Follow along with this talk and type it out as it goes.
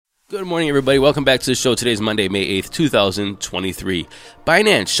Good morning, everybody. Welcome back to the show. Today's Monday, May 8th, 2023.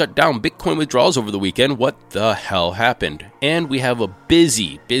 Binance shut down Bitcoin withdrawals over the weekend. What the hell happened? And we have a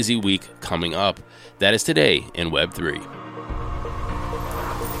busy week coming up. That is today in Web3.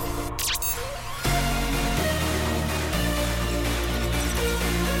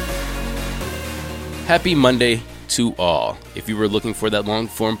 Happy Monday to all. If you were looking for that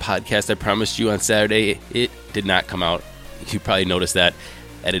long-form podcast I promised you on Saturday, it did not come out. You probably noticed that.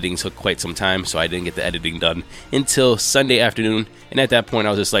 Editing took quite some time, so I didn't get the editing done until Sunday afternoon. And at that point, I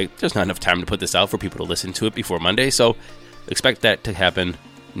was just like, there's not enough time to put this out for people to listen to it before Monday. So expect that to happen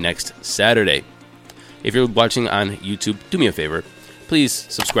next Saturday. If you're watching on YouTube, do me a favor. Please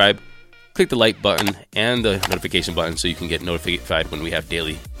subscribe, click the like button and the notification button so you can get notified when we have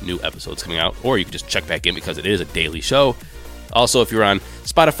daily new episodes coming out. Or you can just check back in because it is a daily show. Also, if you're on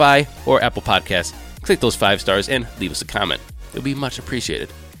Spotify or Apple Podcasts, click those 5 stars and leave us a comment. It'll be much appreciated.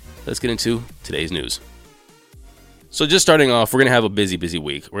 Let's get into today's news. So just starting off, we're going to have a busy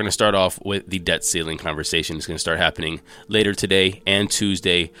week. We're going to start off with the debt ceiling conversation. It's going to start happening later today and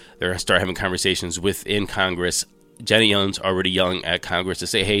Tuesday. They're going to start having conversations within Congress. Jenny Yellen's already yelling at Congress to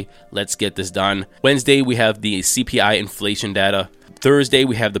say, hey, let's get this done. Wednesday, we have the CPI inflation data. Thursday,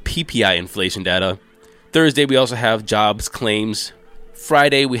 we have the PPI inflation data. Thursday, we also have jobs claims.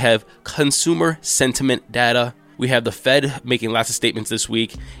 Friday, we have consumer sentiment data. We have the Fed making lots of statements this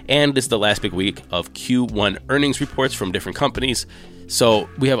week, and this is the last big week of Q1 earnings reports from different companies. So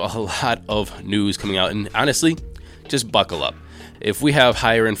we have a lot of news coming out, and honestly, just buckle up. If we have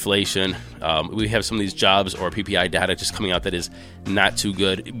higher inflation, we have some of these jobs or PPI data just coming out that is not too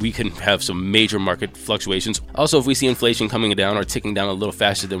good, we can have some major market fluctuations. Also, if we see inflation coming down or ticking down a little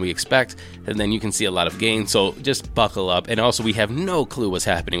faster than we expect, then you can see a lot of gain. So just buckle up. And also, we have no clue what's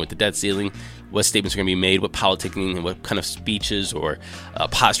happening with the debt ceiling, what statements are going to be made, what politicking and what kind of speeches or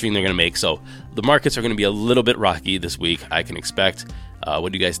posturing they're going to make. So the markets are going to be a little bit rocky this week, I can expect.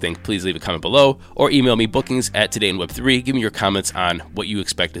 What do you guys think? Please leave a comment below or email me bookings@todayinweb3. Give me your comments on what you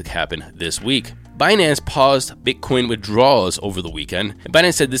expect to happen this week. Binance paused Bitcoin withdrawals over the weekend. And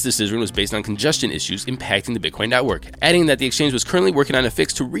Binance said this decision was based on congestion issues impacting the Bitcoin network, adding that the exchange was currently working on a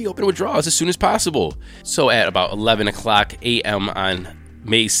fix to reopen withdrawals as soon as possible. So at about 11 o'clock a.m. on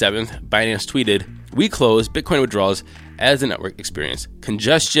May 7th, Binance tweeted, "We closed Bitcoin withdrawals as the network experienced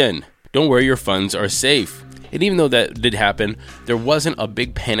congestion. Don't worry, your funds are safe." And even though that did happen, there wasn't a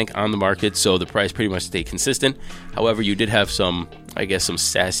big panic on the market, so the price pretty much stayed consistent. However, you did have some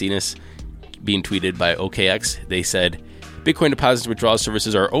sassiness being tweeted by OKX. They said, Bitcoin deposits and withdrawal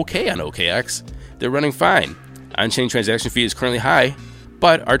services are okay on OKX. They're running fine. On-chain transaction fee is currently high,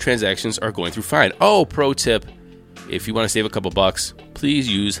 but our transactions are going through fine. Oh, pro tip, if you want to save a couple bucks, please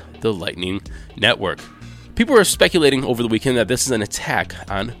use the Lightning Network. People are speculating over the weekend that this is an attack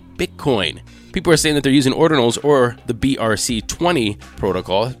on Bitcoin. People are saying that they're using ordinals or the BRC20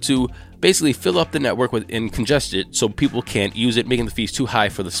 protocol to basically fill up the network and congest it so people can't use it, making the fees too high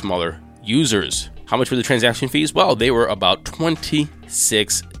for the smaller users. How much were the transaction fees? Well, they were about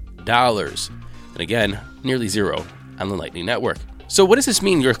 $26. And again, nearly zero on the Lightning Network. So what does this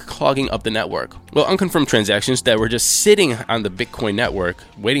mean? You're clogging up the network. Well, unconfirmed transactions that were just sitting on the Bitcoin network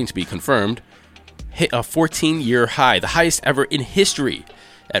waiting to be confirmed hit a 14-year high, the highest ever in history,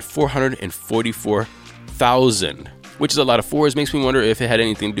 at 444,000, which is a lot of fours. Makes me wonder if it had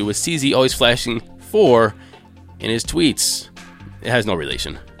anything to do with CZ always flashing 4 in his tweets. It has no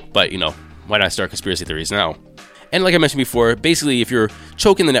relation, but why not start conspiracy theories now? And like I mentioned before, basically if you're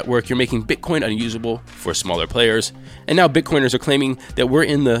choking the network, you're making Bitcoin unusable for smaller players. And now Bitcoiners are claiming that we're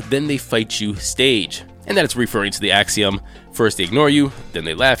in the then they fight you stage. And that it's referring to the axiom, first they ignore you, then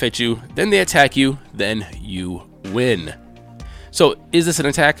they laugh at you, then they attack you, then you win. So is this an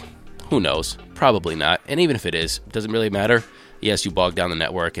attack? Who knows? Probably not. And even if it is, it doesn't really matter. Yes, you bog down the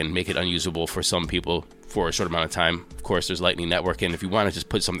network and make it unusable for some people for a short amount of time. Of course, there's Lightning Network, and if you want to just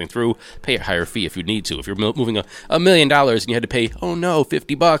put something through, pay a higher fee if you need to. If you're moving $1 million and you had to pay,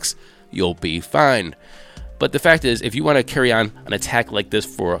 $50, you'll be fine. But the fact is, if you want to carry on an attack like this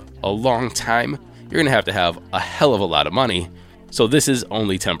for a long time, you're going to have a hell of a lot of money. So this is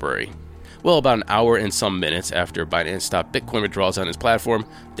only temporary. Well, about an hour and some minutes after Binance stopped Bitcoin withdrawals on its platform,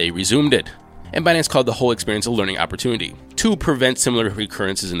 they resumed it. And Binance called the whole experience a learning opportunity. To prevent similar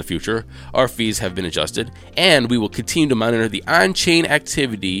recurrences in the future, our fees have been adjusted, and we will continue to monitor the on-chain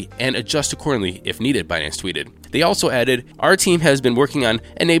activity and adjust accordingly if needed, Binance tweeted. They also added, our team has been working on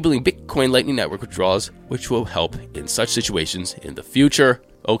enabling Bitcoin Lightning Network withdrawals, which will help in such situations in the future.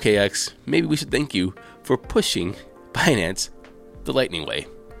 OKX, maybe we should thank you for pushing Binance the Lightning way.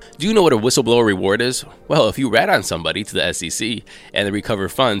 Do you know what a whistleblower reward is? Well, if you rat on somebody to the SEC and they recover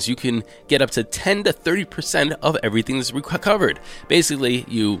funds, you can get up to 10 to 30% of everything that's recovered. Basically,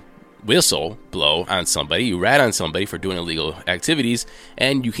 you blow on somebody, you rat on somebody for doing illegal activities,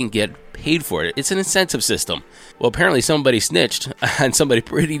 and you can get paid for it. It's an incentive system. Well, apparently somebody snitched on somebody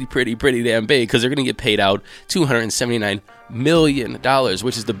pretty damn big, because they're going to get paid out $279 million,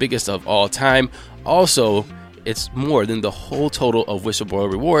 which is the biggest of all time. Also, it's more than the whole total of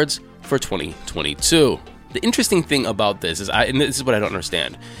whistleblower rewards for 2022. The interesting thing about this is, and this is what I don't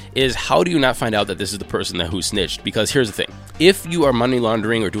understand, is how do you not find out that this is the person who snitched? Because here's the thing. If you are money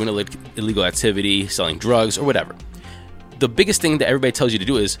laundering or doing illegal activity, selling drugs or whatever, the biggest thing that everybody tells you to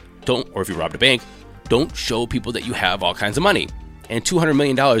do is or if you robbed a bank, don't show people that you have all kinds of money. And $200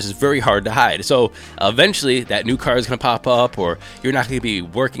 million is very hard to hide. So eventually that new car is going to pop up, or you're not going to be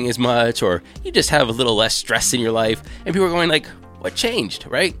working as much, or you just have a little less stress in your life. And people are going like, what changed,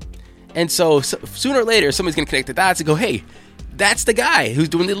 right? And so sooner or later, somebody's going to connect the dots and go, hey, that's the guy who's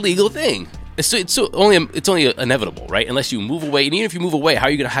doing the illegal thing. It's only inevitable, right? Unless you move away. And even if you move away, how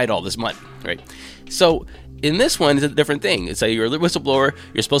are you going to hide all this money, right? So in this one, it's a different thing. It's like you're a whistleblower.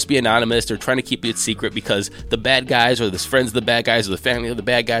 You're supposed to be anonymous. They're trying to keep it secret because the bad guys or the friends of the bad guys or the family of the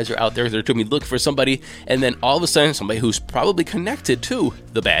bad guys are out there. They're going to be looking for somebody. And then all of a sudden, somebody who's probably connected to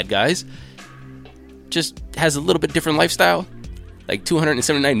the bad guys just has a little bit different lifestyle. Like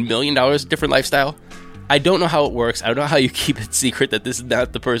 $279 million different lifestyle. I don't know how it works. I don't know how you keep it secret that this is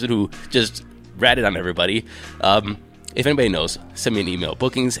not the person who just ratted on everybody. If anybody knows, send me an email.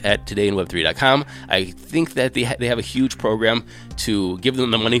 bookings@todayinweb3.com. I think that they have a huge program to give them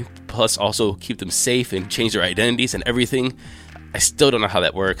the money, plus also keep them safe and change their identities and everything. I still don't know how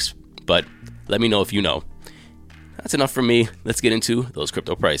that works, but let me know if you know. That's enough for me. Let's get into those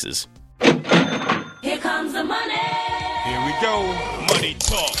crypto prices. Here comes the money. Here we go. Money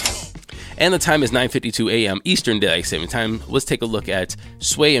talk. And the time is 9:52 a.m. Eastern Daylight Saving Time. Let's take a look at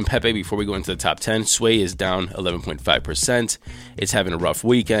Sway and Pepe before we go into the top 10. Sway is down 11.5%. It's having a rough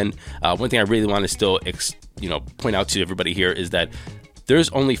weekend. One thing I really want to still point out to everybody here is that there's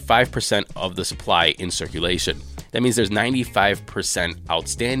only 5% of the supply in circulation. That means there's 95%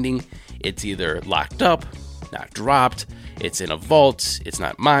 outstanding. It's either locked up, not dropped, it's in a vault, it's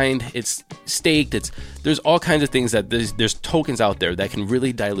not mined, it's staked, there's all kinds of things that there's tokens out there that can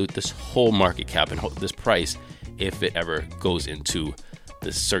really dilute this whole market cap and this price if it ever goes into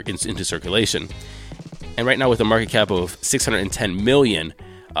circulation. And right now with a market cap of 610 million,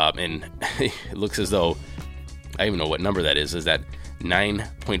 and it looks as though, I don't even know what number that is that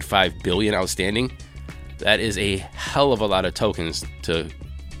 9.5 billion outstanding? That is a hell of a lot of tokens to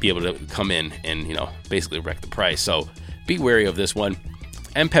be able to come in and, basically wreck the price. So be wary of this one.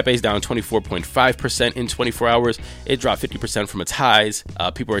 MPEPE's down 24.5% in 24 hours. It dropped 50% from its highs.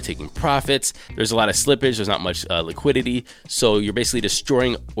 People are taking profits. There's a lot of slippage. There's not much liquidity. So you're basically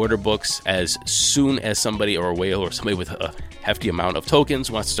destroying order books as soon as somebody or a whale or somebody with a hefty amount of tokens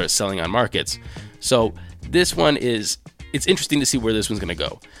wants to start selling on markets. So this one it's interesting to see where this one's going to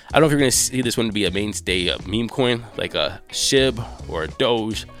go. I don't know if you're going to see this one be a mainstay meme coin like a SHIB or a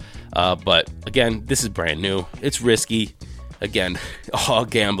Doge. But again, this is brand new. It's risky. Again, all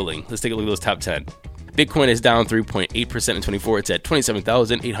gambling. Let's take a look at those top 10. Bitcoin is down 3.8% in 24. It's at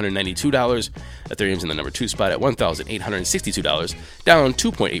 $27,892. Ethereum's in the number 2 spot at $1,862, down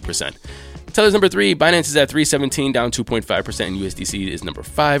 2.8%. Tether's number 3. Binance is at 317, down 2.5%. And USDC is number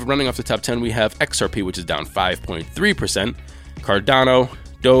 5. Running off the top 10, we have XRP, which is down 5.3%. Cardano,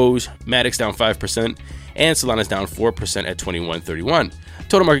 Doge, Matic down 5%. And Solana's down 4% at 2131.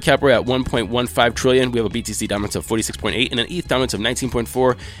 Total market cap, we're at 1.15 trillion. We have a BTC dominance of 46.8 and an ETH dominance of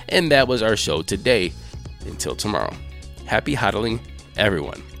 19.4. And that was our show today. Until tomorrow. Happy hodling,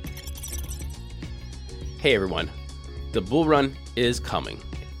 everyone. Hey, everyone. The bull run is coming.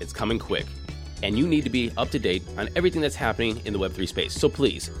 It's coming quick. And you need to be up to date on everything that's happening in the Web3 space. So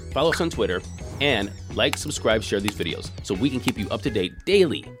please, follow us on Twitter and like, subscribe, share these videos so we can keep you up to date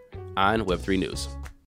daily on Web3 news.